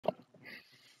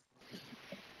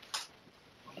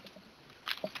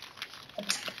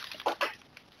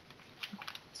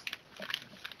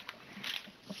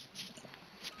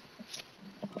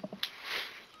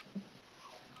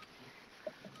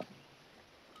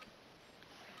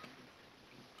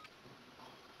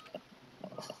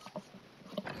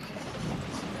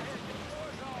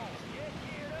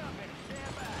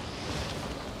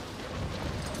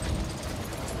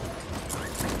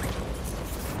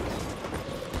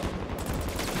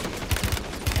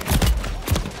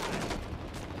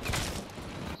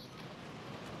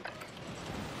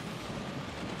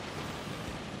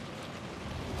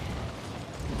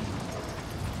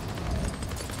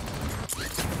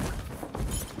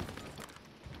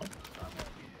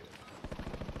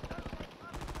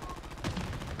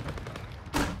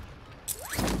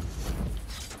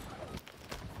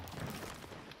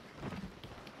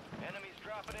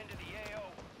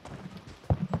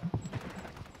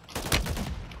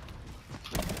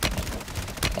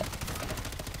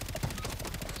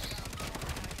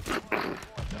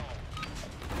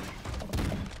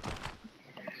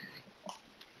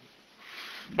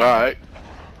Alright.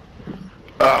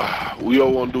 We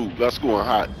all want to do. Let's go on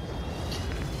hot.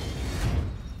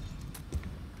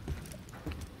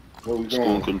 Where we Let's go on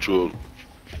going? control.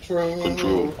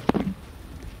 Control.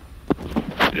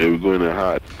 Yeah, we're going in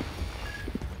hot.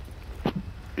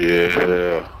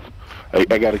 Yeah.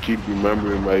 I gotta keep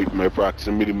remembering my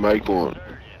proximity mic on.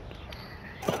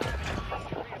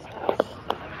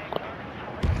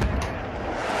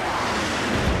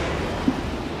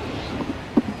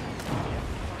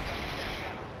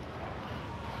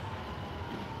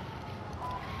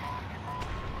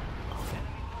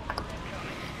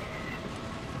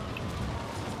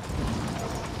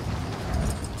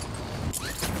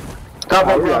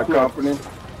 We got company.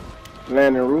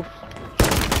 Landing roof.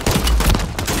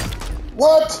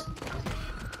 What?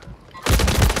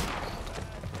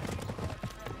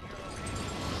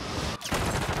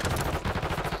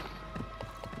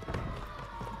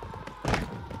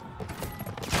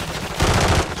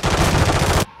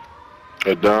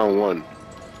 Down one.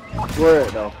 Where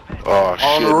it though? Oh On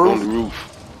shit, the roof? on the roof.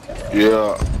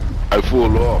 Yeah, I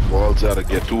fall off. I'll try to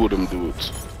get two of them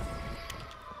dudes.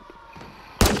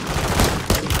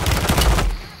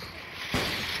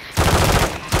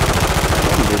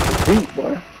 Deep,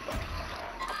 boy.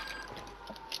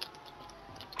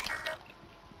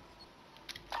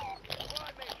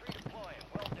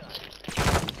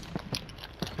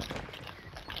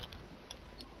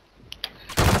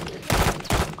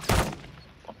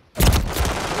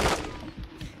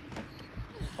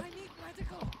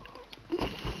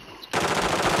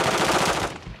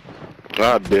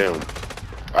 God damn.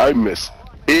 I missed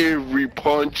every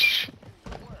punch.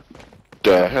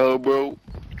 The hell, bro?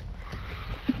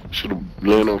 Should've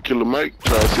landed on Killer Mike,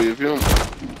 try to save him.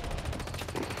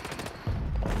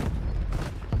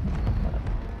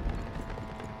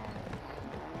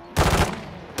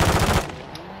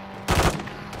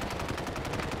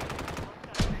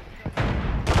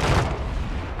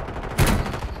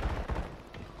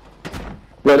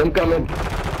 Let him come in.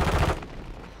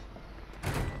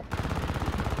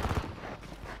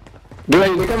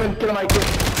 Blaze, they come in, kill him, I kill.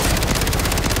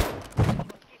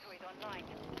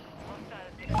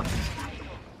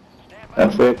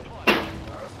 That's it.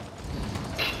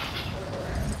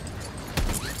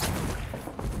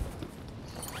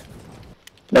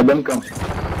 Let them come.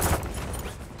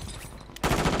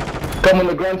 Come on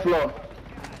the ground floor.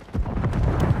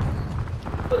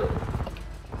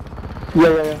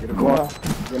 Yeah. Get a corner.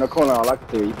 Get in a corner, I like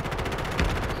to see you.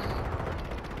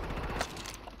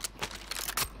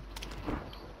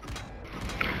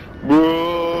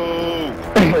 Bro!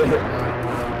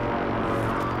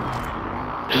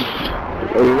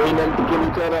 We wait them to kill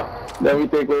each other, then we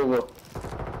take over.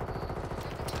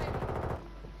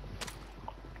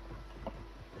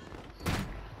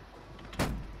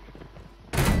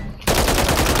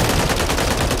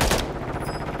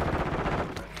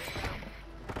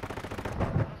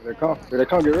 Here they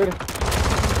come, get ready.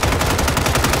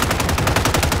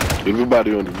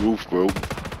 Everybody on the roof, bro.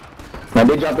 Now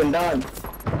they jumping down.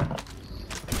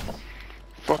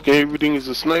 Fucking everything is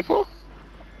a sniper?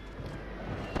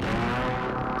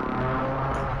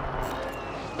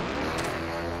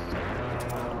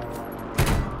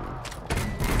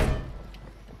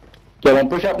 They won't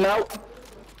push up now.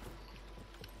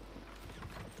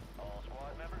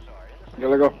 Here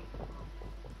we go.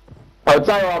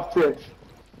 Outside or off switch?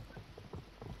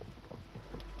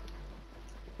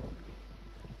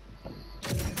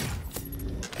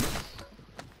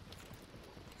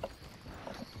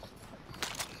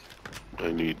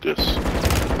 I need this.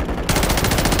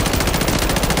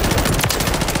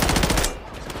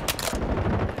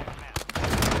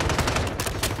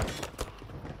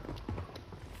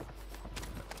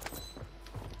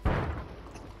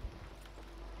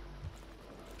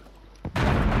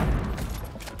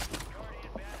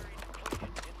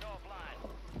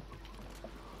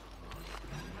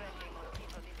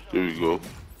 There we go.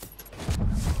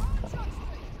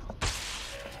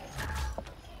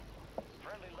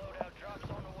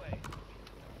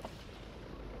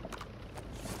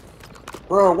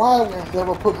 Bro, why won't they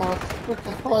ever put my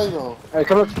freaking play on? Hey,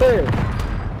 come upstairs.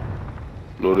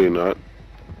 No, they not.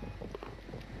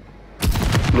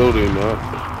 No, they not.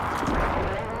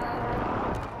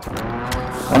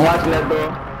 I'm watching that door.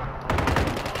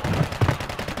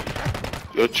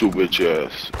 Get your bitch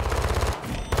ass.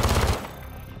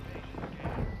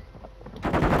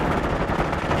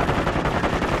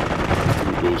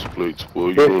 Those plates, boy.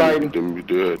 You They're don't fighting. need them, you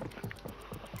dead.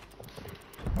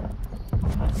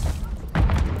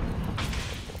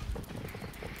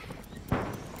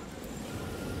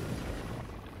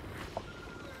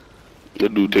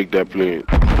 That dude take that plane.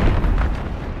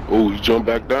 Oh, he jumped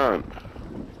back down.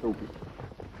 Stupid.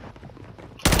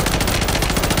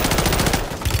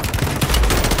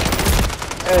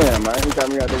 Damn, man, he got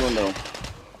me out the window.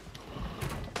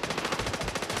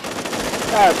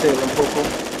 God save him, Poco.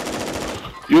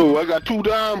 Yo, I got 2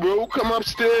 down, bro. Come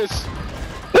upstairs.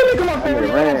 Let me come up That here.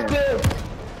 nigga ran.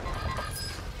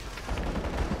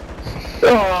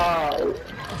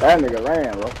 That nigga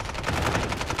ran, bro.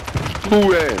 Who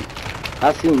ran?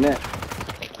 I seen that.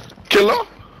 Killer?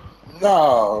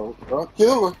 No,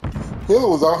 Killer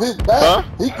was on his back. Huh?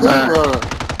 He couldn't run.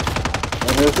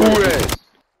 Who ran?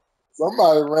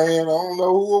 Somebody ran. I don't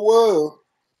know who it was.